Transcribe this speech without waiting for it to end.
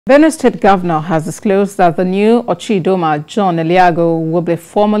Benue State Governor has disclosed that the new Och'Idoma, John Eliagwu, will be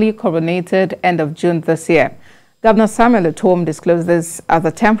formally coronated end of June this year. Governor Samuel Ortom disclosed this at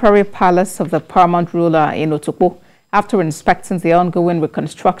the temporary palace of the paramount ruler in Otukpo after inspecting the ongoing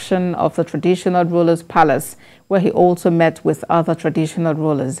reconstruction of the traditional ruler's palace, where he also met with other traditional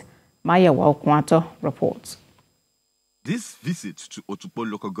rulers. Och'Idoma reports. This visit to Otukpo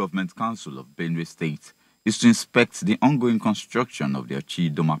Local Government Council of Benue State is to inspect the ongoing construction of the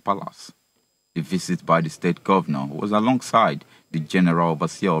Och'Idoma Palace. The visit by the state governor was alongside the General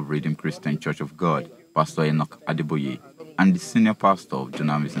Overseer of Redeemed Christian Church of God, Pastor Enoch Adeboye, and the Senior Pastor of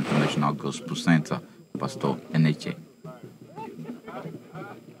Dunamis International Gospel Center, Pastor Eneche.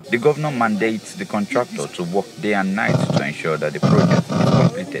 The governor mandates the contractor to work day and night to ensure that the project is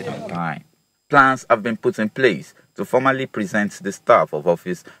completed on time. Plans have been put in place to formally present the staff of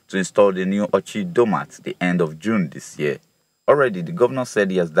office to install the new Och'Idoma at the end of June this year. Already, the governor said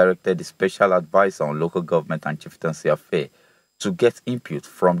he has directed the special advisor on local government and chieftaincy affairs to get input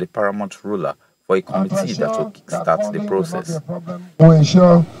from the paramount ruler for a committee that will kickstart the process. We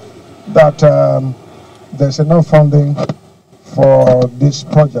ensure that there's enough funding for this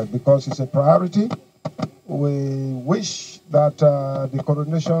project because it's a priority. We wish that the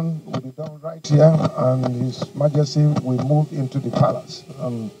coronation will be done right here and His Majesty will move into the palace.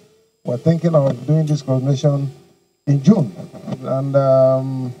 We're thinking of doing this coronation in June. And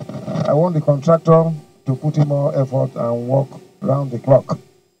I want the contractor to put in more effort and work round the clock.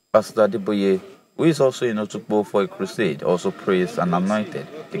 Pastor Adeboye, who is also in Otukpo for a crusade, also praised and anointed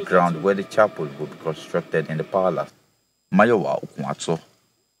the ground where the chapel will be constructed in the palace. Och'Idoma,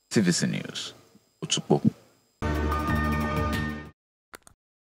 TVC News, Otukpo.